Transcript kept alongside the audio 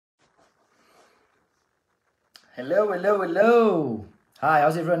Hello, hello, hello. Hi,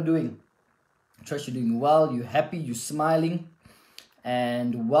 how's everyone doing? I trust you're doing well, you're happy, you're smiling.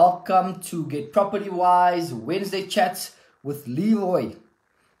 And welcome to Get Property Wise Wednesday Chats with Leroy.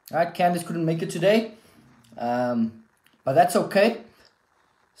 Alright, Candice couldn't make it today, but that's okay.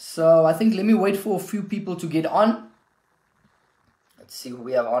 So I think let me wait for a few people to get on. Let's see who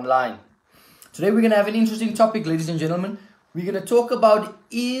we have online. Today we're going to have an interesting topic, ladies and gentlemen. We're going to talk about,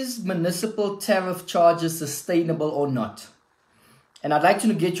 is municipal tariff charges sustainable or not? And I'd like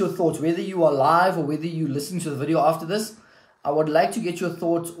to get your thoughts, whether you are live or whether you're listening to the video after this. I would like to get your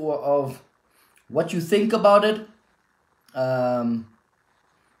thoughts of what you think about it. Do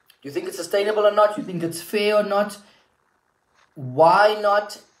you think it's sustainable or not? Do you think it's fair or not? Why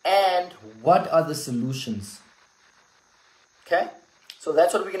not? And what are the solutions? Okay? So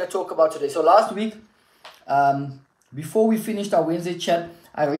that's what we're going to talk about today. So last week, before we finished our Wednesday chat,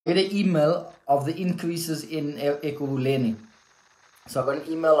 I read an email of the increases in Ekurhuleni. So I got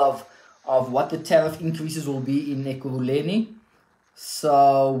an email of what the tariff increases will be in Ekurhuleni.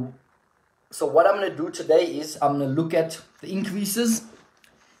 So what I'm going to do today is I'm going to look at the increases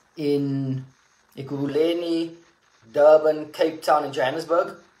in Ekurhuleni, Durban, Cape Town, and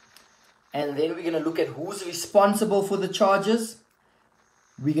Johannesburg. And then we're going to look at who's responsible for the charges.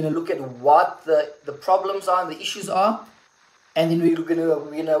 We're going to look at what the problems are and the issues are. And then we're going to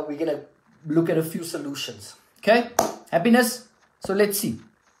look at a few solutions. Okay? Happiness? So let's see.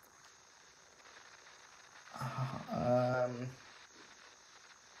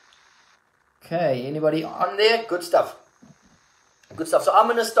 Okay, anybody on there? Good stuff. Good stuff. So I'm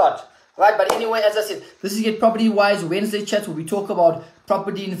going to start. Right, but anyway, as I said, this is Get Property Wise Wednesday Chat, where we talk about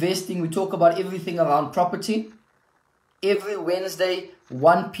property investing. We talk about everything around property. Every Wednesday,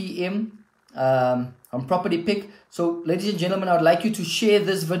 1 p.m. On Property Pick. So, ladies and gentlemen, I would like you to share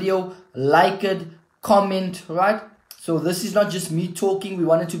this video, like it, comment, right? So, this is not just me talking. We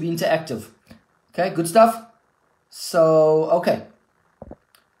want it to be interactive. Okay, good stuff? So, okay.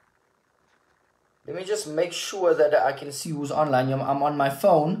 Let me just make sure that I can see who's online. I'm on my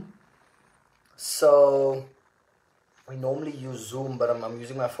phone. So, we normally use Zoom, but I'm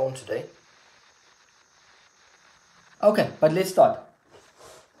using my phone today. Okay, but let's start.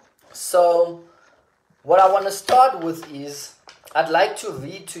 So, what I want to start with is, I'd like to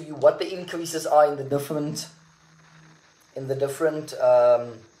read to you what the increases are in the different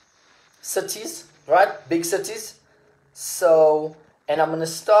cities, right? Big cities. So, and I'm going to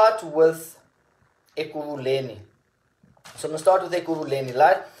start with Ekurhuleni. So, I'm going to start with Ekurhuleni,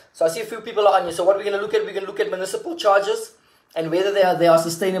 right? So I see a few people are on here. So what we're going to look at, we're going to look at municipal charges and whether they are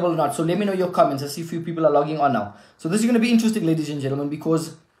sustainable or not. So let me know your comments. I see a few people are logging on now. So this is going to be interesting, ladies and gentlemen,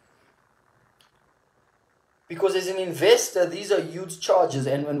 because as an investor, these are huge charges.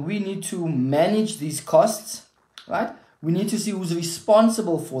 And when we need to manage these costs, right, we need to see who's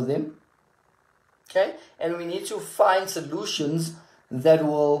responsible for them. Okay? And we need to find solutions that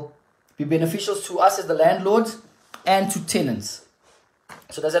will be beneficial to us as the landlords and to tenants.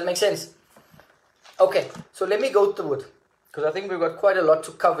 So does that make sense? Okay, so let me go through it, because I think we've got quite a lot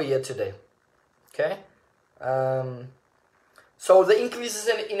to cover here today. Okay, so the increases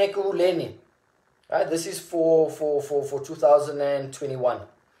in Ekurhuleni, right? This is for 2021.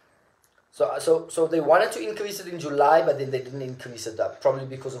 So they wanted to increase it in July, but then they didn't increase it up, probably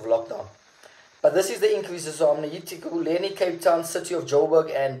because of lockdown. But this is the increases. So I'm going to hit Ekurhuleni, Cape Town, City of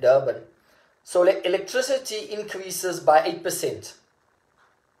Joburg, and Durban. So electricity increases by 8%.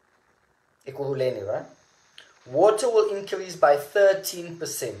 Ekurhuleni, right? Water will increase by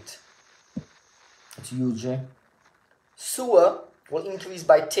 13%. It's huge, eh? Sewer will increase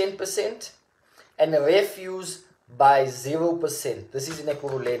by 10% and refuse by 0%. This is in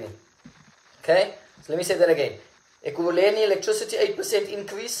Ekurhuleni. Okay? So let me say that again. Ekurhuleni, electricity 8%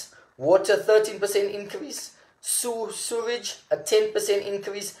 increase, water 13% increase, sewage a 10%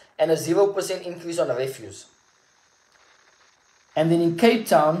 increase, and a 0% increase on the refuse. And then in Cape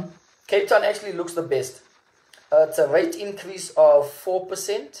Town actually looks the best. It's a rate increase of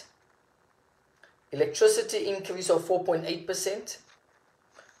 4%, electricity increase of 4.8%,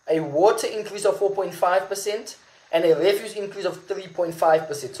 a water increase of 4.5%, and a refuse increase of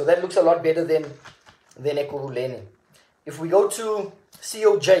 3.5%. So that looks a lot better than Ekurhuleni. If we go to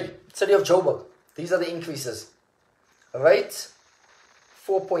COJ, City of Joburg, these are the increases. Rate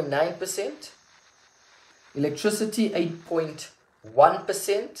 4.9%, electricity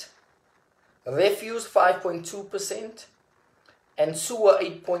 8.1%, refuse 5.2%, and sewer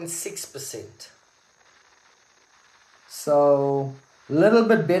 8.6%. So a little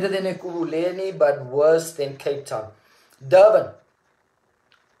bit better than Ekurhuleni, but worse than Cape Town. Durban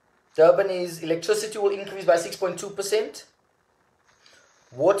Durban is electricity will increase by 6.2%,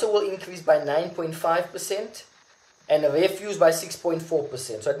 water will increase by 9.5%, and refuse by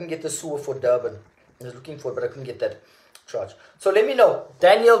 6.4%. So I didn't get the sewer for Durban. I was looking for it, but I couldn't get that charge. So let me know,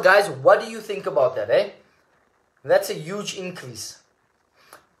 Daniel, guys, what do you think about that, eh? That's a huge increase.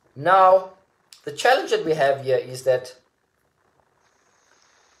 Now, the challenge that we have here is that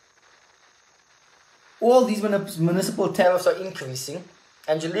all these municipal tariffs are increasing.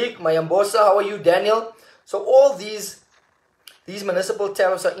 Angelique, Mayambosa, how are you? Daniel? So all these municipal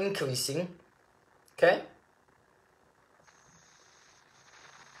tariffs are increasing. Okay?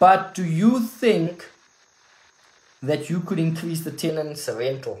 But do you think that you could increase the tenant's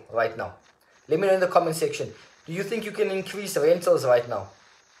rental right now? Let me know in the comment section. Do you think you can increase rentals right now?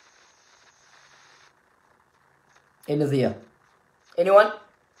 End of the year. Anyone?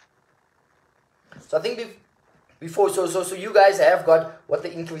 So I think before, so you guys have got what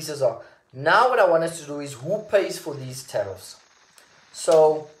the increases are. Now what I want us to do is who pays for these tariffs.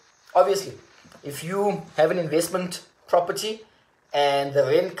 So obviously, if you have an investment property and the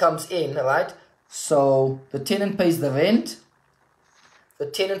rent comes in, right? So the tenant pays the rent. The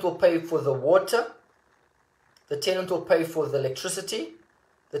tenant will pay for the water. The tenant will pay for the electricity.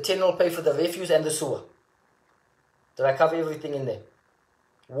 The tenant will pay for the refuse and the sewer. Did I cover everything in there?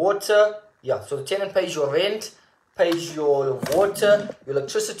 Water, yeah. So the tenant pays your rent, pays your water, your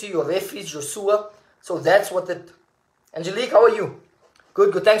electricity, your refuse, your sewer. So that's what the... Angelique, how are you?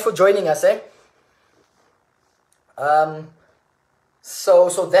 Good, good. Thanks for joining us, eh?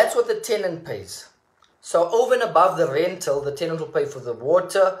 So that's what the tenant pays. So over and above the rental, the tenant will pay for the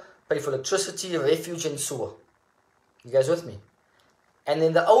water, pay for electricity, refuge, and sewer. You guys with me? And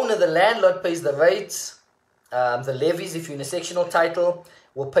then the owner, the landlord, pays the rates, the levies, if you're in a sectional title,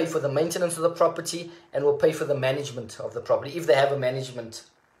 will pay for the maintenance of the property, and will pay for the management of the property, if they have a management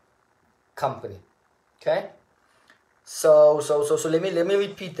company. Okay? So let me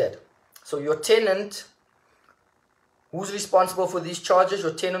repeat that. So your tenant, who's responsible for these charges?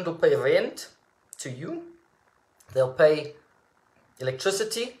 Your tenant will pay rent to you. They'll pay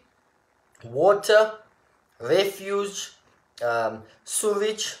electricity, water, refuge,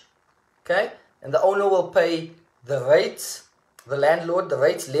 sewage, okay? And the owner will pay the rates, the landlord, the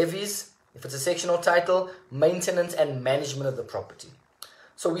rates, levies, if it's a sectional title, maintenance and management of the property.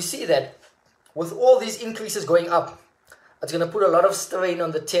 So we see that with all these increases going up, it's going to put a lot of strain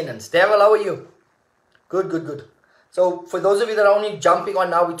on the tenants. Daryl, how are you? Good, good, good. So for those of you that are only jumping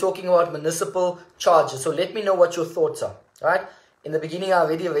on now, we're talking about municipal charges. So let me know what your thoughts are, right? In the beginning, I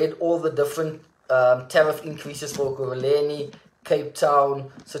already read all the different tariff increases for Ekurhuleni, Cape Town,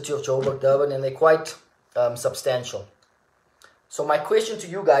 City of Joburg, Durban, and they're quite substantial. So my question to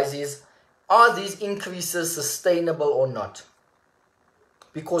you guys is, are these increases sustainable or not?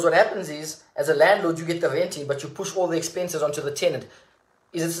 Because what happens is, as a landlord, you get the renting, but you push all the expenses onto the tenant.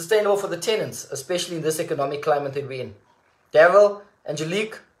 Is it sustainable for the tenants, especially in this economic climate that we're in? Daryl,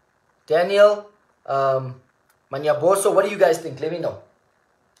 Angelique, Daniel, Manyaboso, what do you guys think? Let me know.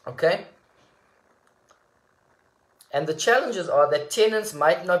 Okay? And the challenges are that tenants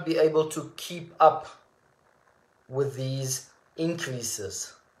might not be able to keep up with these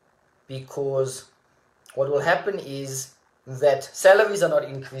increases, because what will happen is that salaries are not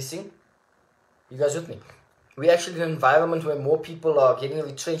increasing. You guys with me? We're actually in an environment where more people are getting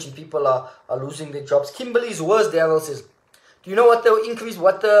retrenched and people are losing their jobs. Kimberley's worse, Daryl says. Do you know what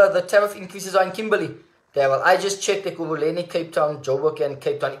the tariff increases are in Kimberley? Daryl, I just checked Ekurhuleni, Cape Town, Joburg, and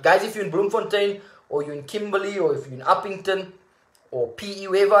Cape Town. Guys, if you're in Bloemfontein, or you're in Kimberley, or if you're in Uppington, or PE,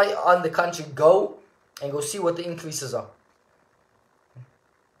 wherever you are in the country, go and go see what the increases are.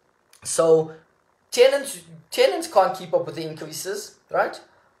 So tenants can't keep up with the increases, right?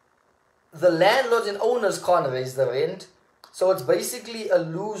 The landlords and owners can't raise the rent. So it's basically a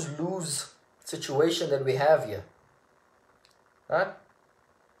lose-lose situation that we have here, right?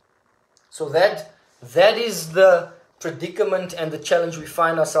 So that is the predicament and the challenge we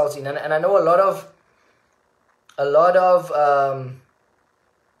find ourselves in. And I know a lot of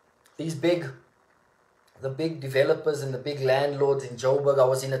the big developers and the big landlords in Joburg. I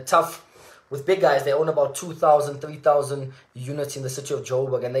was in a tough with big guys. They own about 2,000, 3,000 units in the city of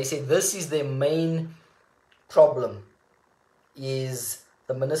Joburg, and they say this is their main problem, is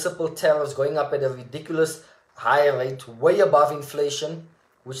the municipal tariffs going up at a ridiculous high rate, way above inflation,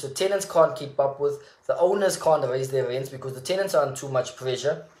 which the tenants can't keep up with. The owners can't raise their rents because the tenants are under too much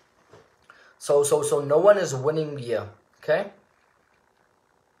pressure. So no one is winning here, okay?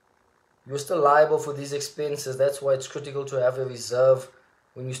 You're still liable for these expenses. That's why it's critical to have a reserve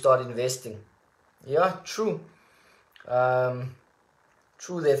when you start investing. Yeah, true.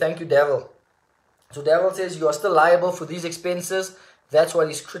 True there. Thank you, Daryl. So Daryl says you are still liable for these expenses. That's why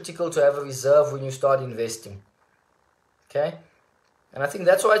it's critical to have a reserve when you start investing. Okay? And I think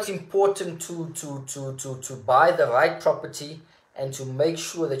that's why it's important to buy the right property and to make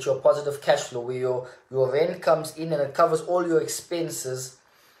sure that your positive cash flow, where your rent comes in and it covers all your expenses,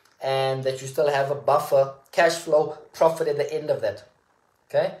 and that you still have a buffer, cash flow, profit at the end of that.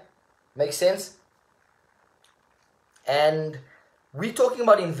 Okay? Makes sense? And we're talking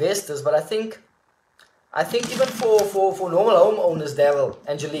about investors, but I think even for normal homeowners, Daryl,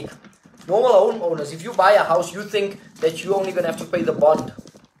 Angelique, normal homeowners, if you buy a house, you think that you're only going to have to pay the bond.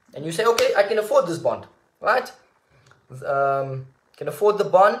 And you say, okay, I can afford this bond, right? Can afford the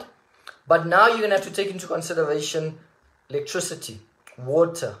bond. But now you're going to have to take into consideration electricity,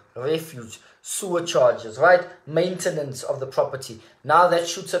 water, refuge, sewer charges, right? Maintenance of the property. Now that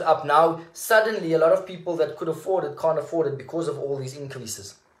shoots it up. Now suddenly a lot of people that could afford it can't afford it because of all these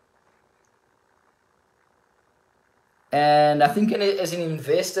increases. And I think as an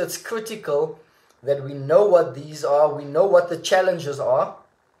investor, it's critical that we know what these are, we know what the challenges are,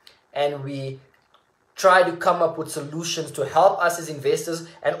 and we try to come up with solutions to help us as investors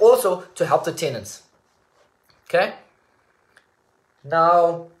and also to help the tenants. Okay?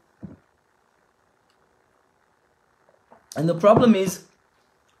 Now, and the problem is,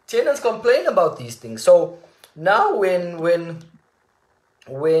 tenants complain about these things. So now when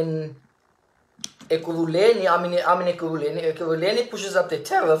Ekurhuleni pushes up their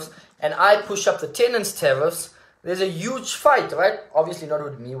tariffs and I push up the tenants' tariffs, there's a huge fight, right? Obviously not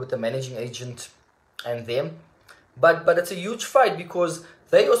with me, with the managing agent and them. But it's a huge fight because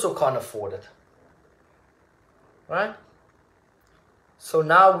they also can't afford it. Right? So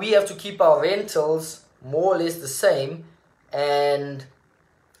now we have to keep our rentals more or less the same, and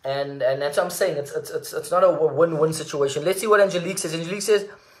that's what I'm saying. It's not a win-win situation. Let's see what Angelique says. Angelique says,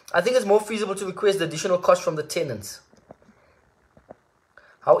 I think it's more feasible to request the additional cost from the tenants.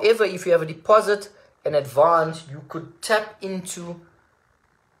 However, if you have a deposit in advance, you could tap into,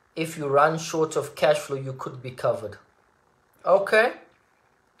 if you run short of cash flow, you could be covered. Okay.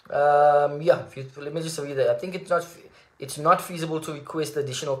 Yeah, let me just read that. I think it's not feasible to request the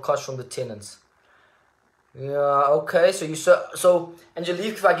additional cost from the tenants. Yeah, okay. So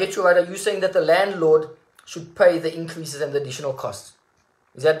Angelique, if I get you right, are you saying that the landlord should pay the increases and the additional costs?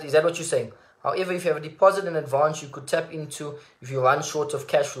 Is that what you're saying? However, if you have a deposit in advance, you could tap into if you run short of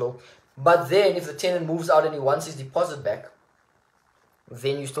cash flow. But then if the tenant moves out and he wants his deposit back,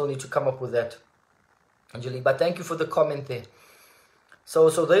 then you still need to come up with that, Angelique. But thank you for the comment there. So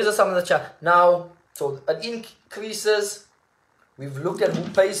those are some of the chat. Now, so it increases. We've looked at who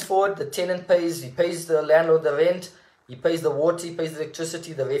pays for it. The tenant pays. He pays the landlord the rent. He pays the water. He pays the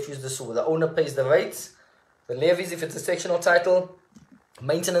electricity, the refuse, the sewer. The owner pays the rates, the levies if it's a sectional title,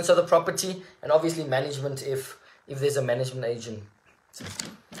 maintenance of the property, and obviously management if there's a management agent.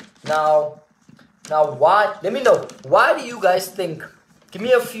 Now why? Let me know. Why do you guys think? Give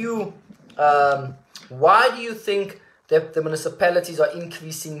me a few. Why do you think that the municipalities are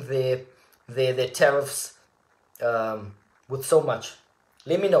increasing their tariffs with so much?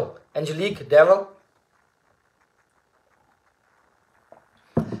 Let me know. Angelique, Daryl,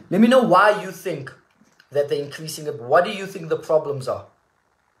 let me know why you think that they're increasing it. What do you think the problems are?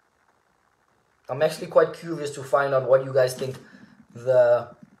 I'm actually quite curious to find out what you guys think the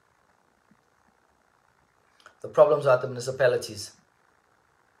problems are at the municipalities.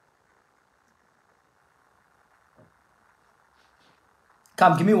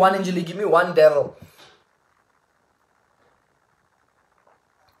 Come, give me one, Angelique. Give me one, Daryl.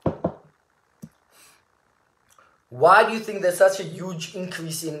 Why do you think there's such a huge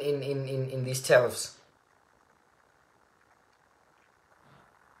increase in these tariffs?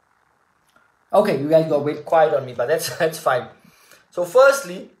 Okay, you guys got wait quiet on me, but that's fine. So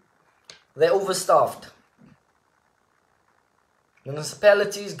firstly, they're overstaffed.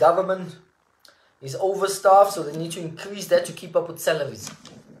 Municipalities, government is overstaffed, so they need to increase that to keep up with salaries.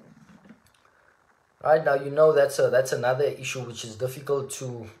 Right now, you know that's another issue which is difficult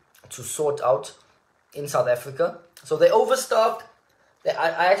to sort out in South Africa. So they're overstaffed.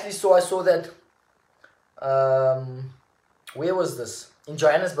 I saw that. Where was this? In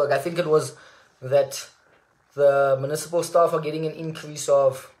Johannesburg, I think it was that the municipal staff are getting an increase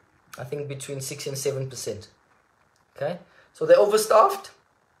of, I think, between 6 and 7%. Okay, so they're overstaffed.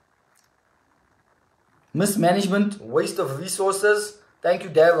 Mismanagement, waste of resources. Thank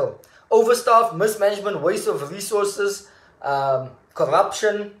you, Daryl. Overstaffed, mismanagement, waste of resources,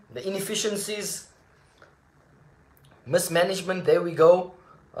 corruption, the inefficiencies, mismanagement, there we go.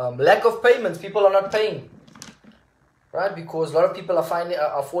 Lack of payments, people are not paying. right? Because a lot of people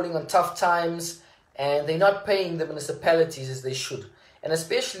are falling on tough times, and they're not paying the municipalities as they should. And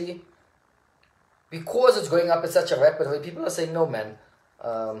especially because it's going up at such a rapid rate, people are saying, no, man.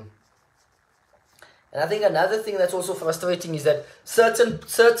 And I think another thing that's also frustrating is that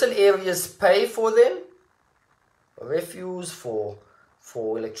certain areas pay for them, for refuse, for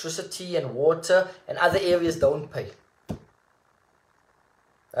electricity and water, and other areas don't pay.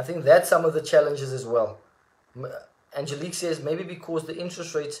 I think that's some of the challenges as well. Angelique says maybe because the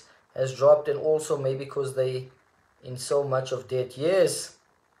interest rate has dropped, and also maybe because they in so much of debt. Yes,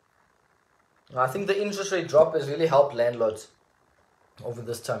 I think the interest rate drop has really helped landlords over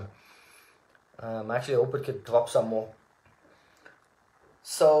this time. Actually, I hope it could drop some more.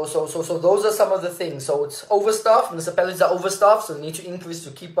 So those are some of the things. So it's overstaffed. Municipalities are overstaffed, so they need to increase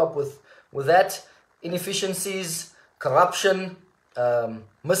to keep up with that. Inefficiencies, corruption,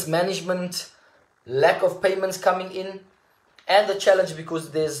 mismanagement, lack of payments coming in, and the challenge because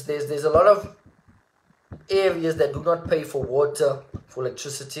there's a lot of areas that do not pay for water, for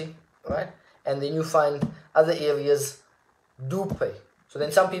electricity, right? And then you find other areas do pay. So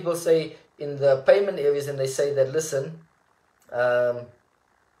then some people say in the payment areas, and they say that, listen, we're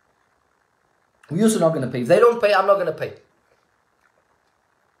also not going to pay. If they don't pay, I'm not going to pay.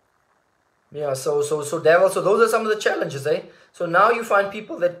 Yeah, so Daryl, so those are some of the challenges, eh? So now you find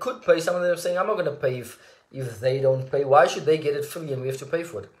people that could pay. Some of them are saying, I'm not going to pay if they don't pay. Why should they get it free and we have to pay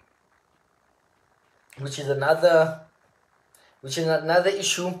for it? Which is another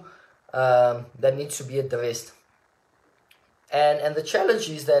issue that needs to be addressed. And the challenge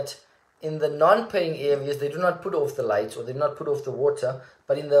is that in the non-paying areas, they do not put off the lights or they do not put off the water,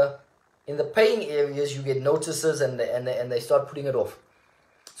 but in the paying areas, you get notices and they start putting it off.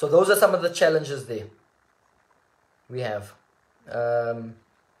 So those are some of the challenges there we have. I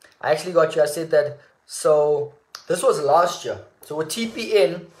actually got you. I said that. So this was last year. So with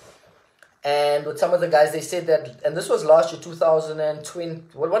TPN and with some of the guys, they said that, and this was last year,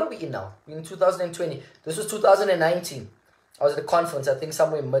 2020. What are we in now? We're in 2020. This was 2019. I was at a conference, I think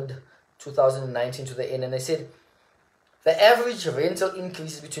somewhere mid 2019 to the end, and they said the average rental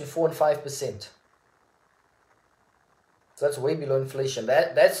increase is between 4 and 5%. So that's way below inflation.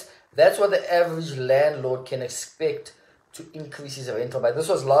 That's what the average landlord can expect to increase his rental by. This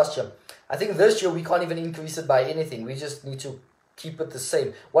was last year. I think this year we can't even increase it by anything. We just need to keep it the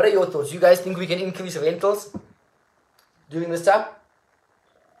same. What are your thoughts? You guys think we can increase rentals during this time?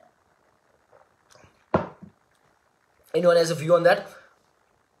 Anyone has a view on that?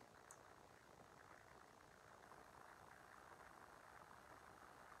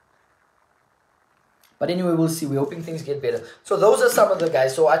 But anyway, we'll see. We're hoping things get better. So those are some of the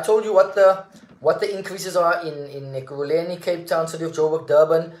guys. So I told you what the increases are in Ekurhuleni, Cape Town, City of Joburg,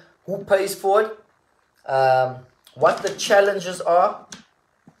 Durban. Who pays for it? What the challenges are.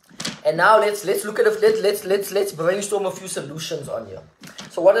 And now let's look at it. Let's brainstorm a few solutions on here.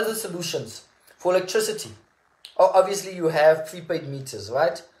 So what are the solutions for electricity? Obviously, you have prepaid meters,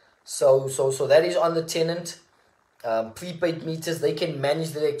 right? So that is on the tenant. Prepaid meters, they can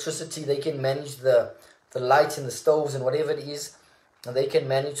manage the electricity, they can manage the lights and the stoves and whatever it is, and they can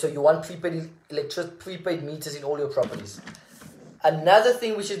manage. So you want prepaid meters in all your properties. Another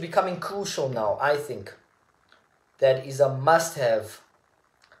thing which is becoming crucial now, I think, that is a must-have,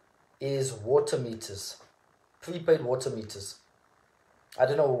 is water meters, prepaid water meters. I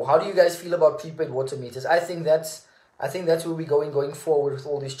don't know. How do you guys feel about prepaid water meters? I think that's where we're going forward with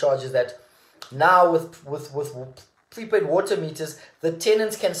all these charges. That now with prepaid water meters, the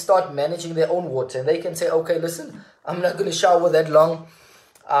tenants can start managing their own water, and they can say, okay, listen, I'm not going to shower that long.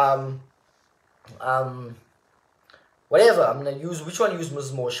 Whatever, I'm going to use, which one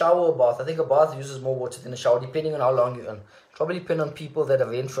uses more, shower or bath? I think a bath uses more water than a shower, depending on how long you're in. Probably depend on people that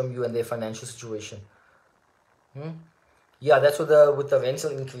rent from you and their financial situation. Yeah, that's with the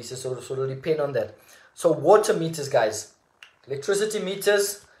rental increases, so it'll depend on that. So water meters, guys. Electricity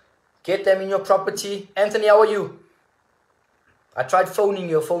meters, get them in your property. Anthony, how are you? I tried phoning,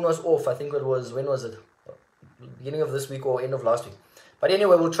 your phone was off. I think it was, when was it? Beginning of this week or end of last week. But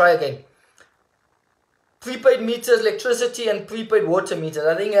anyway, we'll try again. Prepaid meters, electricity, and prepaid water meters.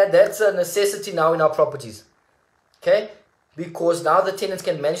 I think that's a necessity now in our properties. Okay? Because now the tenants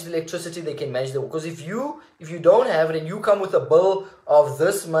can manage the electricity, they can manage the... Because if you don't have it and you come with a bill of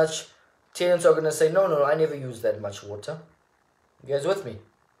this much, tenants are going to say, no, I never use that much water. You guys with me?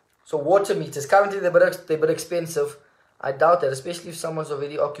 So water meters, currently they're a bit expensive. I doubt that, especially if someone's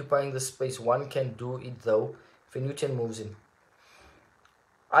already occupying the space. One can do it though, if a new tenant moves in.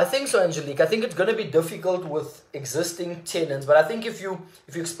 I think so, Angelique. I think it's going to be difficult with existing tenants. But I think if you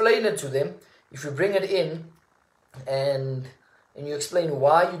explain it to them, if you bring it in, and you explain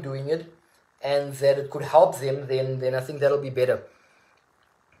why you're doing it and that it could help them, then I think that'll be better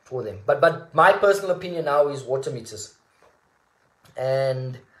for them. But my personal opinion now is water meters.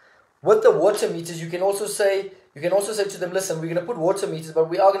 And with the water meters, you can also say to them, listen, we're gonna put water meters, but what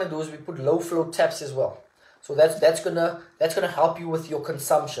we are gonna do is we put low flow taps as well. So that's gonna help you with your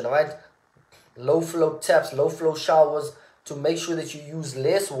consumption, all right? Low flow taps, low flow showers, to make sure that you use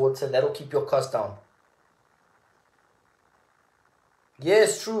less water. That'll keep your cost down.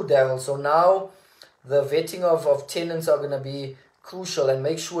 Yes, true, Daryl. So now the vetting of tenants are going to be crucial, and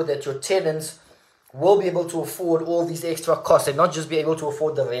make sure that your tenants will be able to afford all these extra costs and not just be able to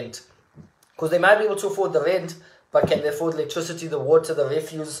afford the rent. Because they might be able to afford the rent, but can they afford electricity, the water, the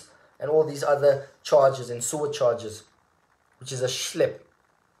refuse, and all these other charges and sewer charges, which is a schlep.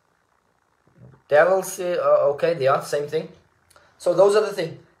 Daryl said, okay, they are, same thing. So those are the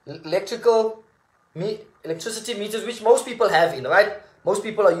things. Electricity meters, which most people have in, right? Most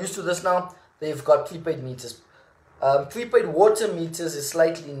people are used to this now. They've got prepaid meters. Prepaid water meters is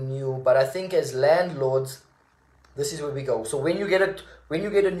slightly new, but I think as landlords, this is where we go. So when you get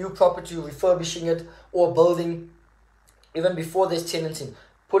a new property, refurbishing it or building, even before there's tenants in,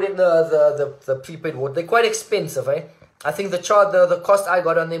 put in the prepaid water. They're quite expensive, eh? I think the cost I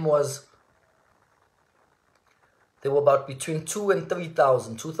got on them was, they were about between 2,000 and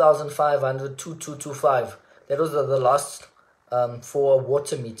 3,000, 2,500, 2,225. That was the last for a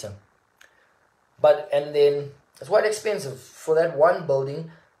water meter. And then it's quite expensive for that one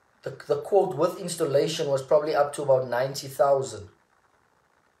building. The quote with installation was probably up to about 90,000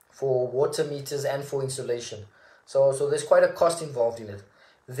 for water meters and for installation. So there's quite a cost involved in it.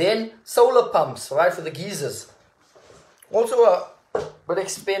 Then solar pumps, right, for the geysers. Also a bit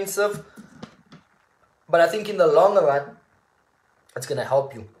expensive, but I think in the longer run, it's going to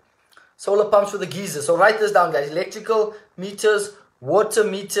help you. Solar pumps for the geysers. So write this down, guys. Electrical meters, water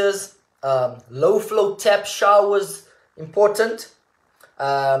meters, low flow tap showers, important.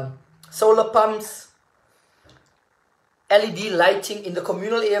 Solar pumps, LED lighting in the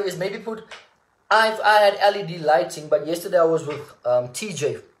communal areas. Maybe put, I had LED lighting, but yesterday I was with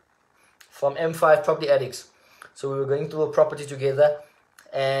TJ from M5 Property Addicts. So we were going through a property together,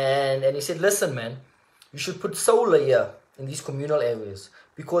 and he said, listen, man, you should put solar here in these communal areas,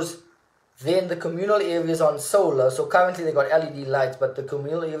 because then the communal areas on solar. So currently they got LED lights, but the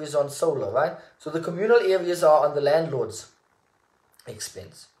communal areas on solar, right? So the communal areas are on the landlord's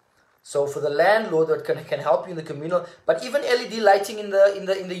expense. So for the landlord, that can help you in the communal, but even LED lighting in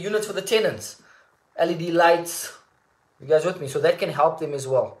the units for the tenants, LED lights. You guys with me? So that can help them as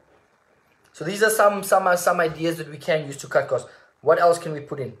well. So these are some ideas that we can use to cut costs. What else can we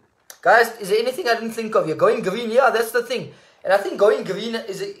put in? Guys, is there anything I didn't think of here? Going green, yeah, that's the thing. And I think going green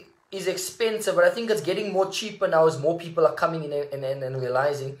is expensive, but I think it's getting more cheaper now as more people are coming in and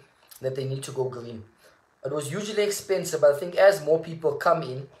realizing that they need to go green. It was usually expensive, but I think as more people come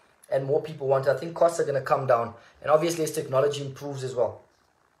in and more people want it, I think costs are going to come down. And obviously as technology improves as well.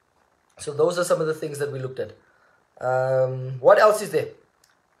 So those are some of the things that we looked at. What else is there?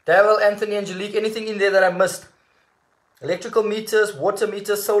 Daryl, Anthony, Angelique, anything in there that I missed? Electrical meters, water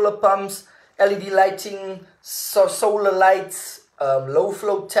meters, solar pumps, LED lighting, solar lights, low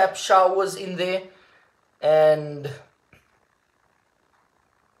flow tap showers in there, and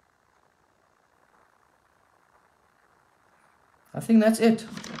I think that's it.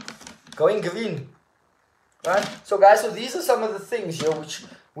 Going green, right? So guys, so these are some of the things here,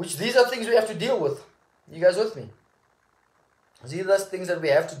 which these are things we have to deal with. You guys with me? These are things that we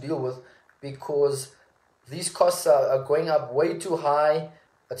have to deal with, because these costs are going up way too high.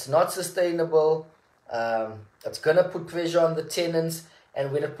 It's not sustainable. It's going to put pressure on the tenants.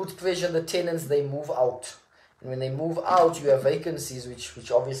 And when it puts pressure on the tenants, they move out. And when they move out, you have vacancies,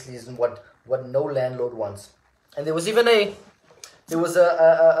 which obviously isn't what no landlord wants. And there was even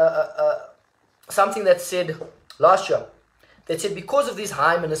something that said last year, that said because of these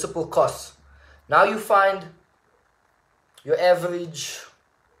high municipal costs, now you find your average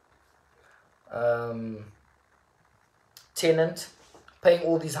tenant paying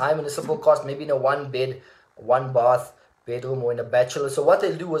all these high municipal costs, maybe in a one bed, one bath bedroom, or in a bachelor. So what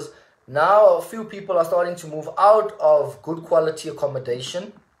they'll do is, now a few people are starting to move out of good quality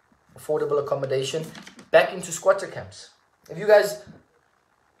accommodation, affordable accommodation, back into squatter camps. If you guys,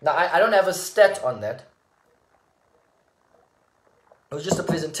 now I don't have a stat on that. It was just a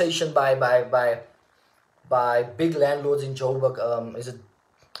presentation by big landlords in Joburg. Is it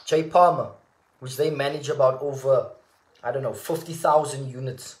J Palmer, which they manage about over, I don't know, 50,000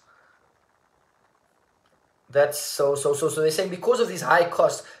 units. That's so they're saying because of these high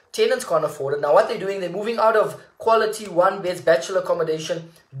costs, tenants can't afford it. Now what they're doing, they're moving out of quality one beds bachelor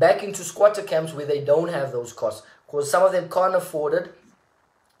accommodation back into squatter camps where they don't have those costs, because some of them can't afford it,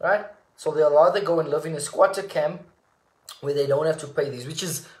 right? So they'll rather go and live in a squatter camp where they don't have to pay these, which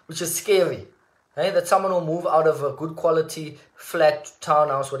is scary. Hey, that someone will move out of a good quality flat,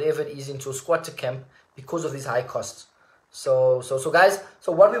 townhouse, whatever it is, into a squatter camp because of these high costs. So guys,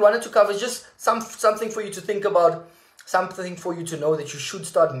 so what we wanted to cover is just something for you to think about, something for you to know that you should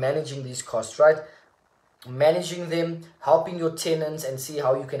start managing these costs, right? Managing them, helping your tenants, and see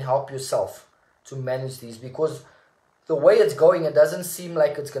how you can help yourself to manage these, because the way it's going, it doesn't seem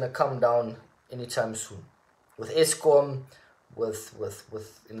like it's going to come down anytime soon. With Eskom, with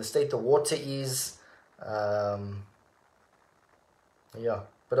in the state the water is, yeah,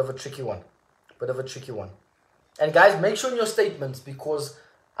 bit of a tricky one. And guys, make sure in your statements, because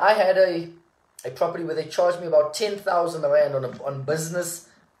I had a property where they charged me about 10,000 rand on business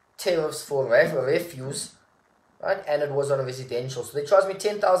tariffs for refuse, right? And it was on a residential, so they charged me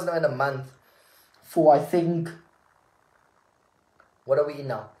 10,000 rand a month for, I think, what are we in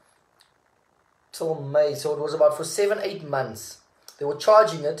now? Till May, so it was about for 7-8 months. They were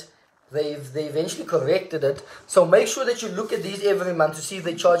charging it. They eventually corrected it. So make sure that you look at these every month to see if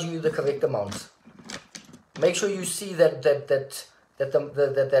they're charging you the correct amount. Make sure you see that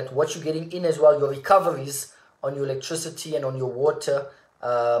what you're getting in as well, your recoveries on your electricity and on your water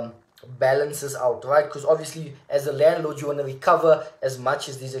balances out, right? Because obviously, as a landlord, you want to recover as much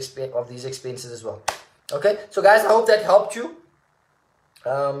as these expenses as well. Okay, so guys, I hope that helped you.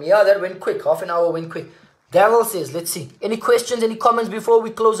 Yeah, that went quick. Half an hour went quick. Daryl says, let's see. Any questions, any comments before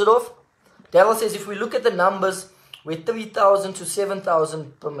we close it off? Daryl says, if we look at the numbers, where 3,000 to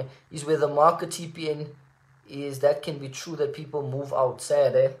 7,000 is where the market TPN is, that can be true that people move out.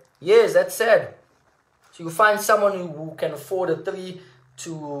 Sad, eh? Yes, that's sad. So you find someone who can afford a 3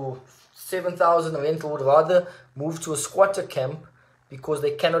 to 7,000 rental would rather move to a squatter camp because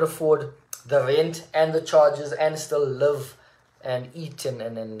they cannot afford the rent and the charges and still live and eat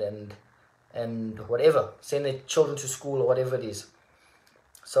and whatever, send their children to school or whatever it is.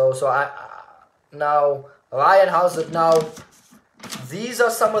 So now Ryan, how's it now? These are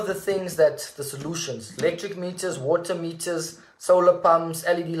some of the things that the solutions: electric meters, water meters, solar pumps,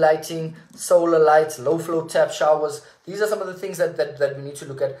 LED lighting, solar lights, low flow tap showers. These are some of the things that we need to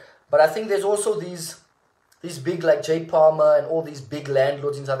look at. But I think there's also these big, like Jay Palmer and all these big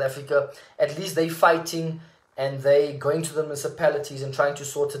landlords in South Africa. At least they fighting and they going to the municipalities and trying to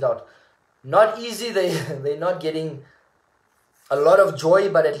sort it out. Not easy. They're not getting a lot of joy,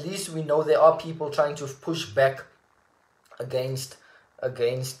 but at least we know there are people trying to push back against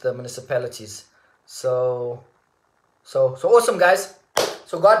the municipalities. So awesome, guys.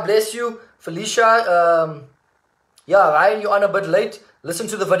 So God bless you, Felicia. Yeah, Ryan, you're on a bit late. Listen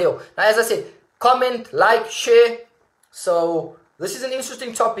to the video. Now, as I said, comment, like, share. So this is an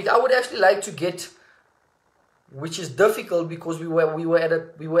interesting topic. I would actually like to get, which is difficult because we were at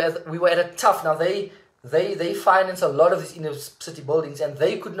a tough. Now they finance a lot of these inner city buildings, and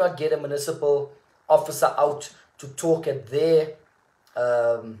they could not get a municipal officer out to talk at their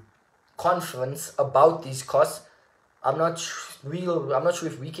conference about these costs. I'm not sure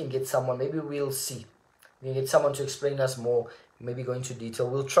if we can get someone. Maybe we'll see. We can get someone to explain us more. Maybe go into detail.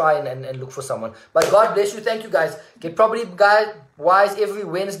 We'll try and look for someone. But God bless you. Thank you, guys. Get Property Wise every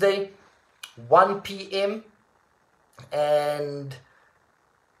Wednesday, 1 p.m. and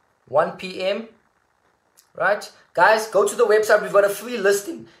 1 p.m. Right, guys, go to the website. We've got a free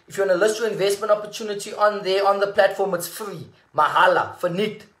listing. If you want to list your investment opportunity on there on the platform, it's free. Mahala,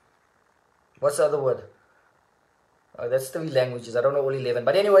 verniet. What's the other word? Oh, that's 3 languages. I don't know all 11.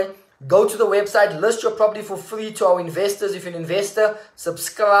 But anyway, go to the website, list your property for free to our investors. If you're an investor,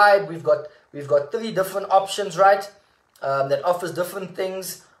 subscribe. We've got 3 different options, right? That offers different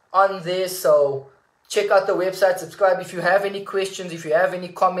things on there. So check out the website, subscribe. If you have any questions, if you have any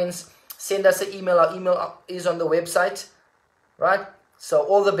comments, send us an email. Our email is on the website, right? So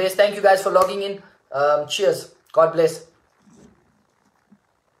all the best. Thank you guys for logging in. Cheers. God bless.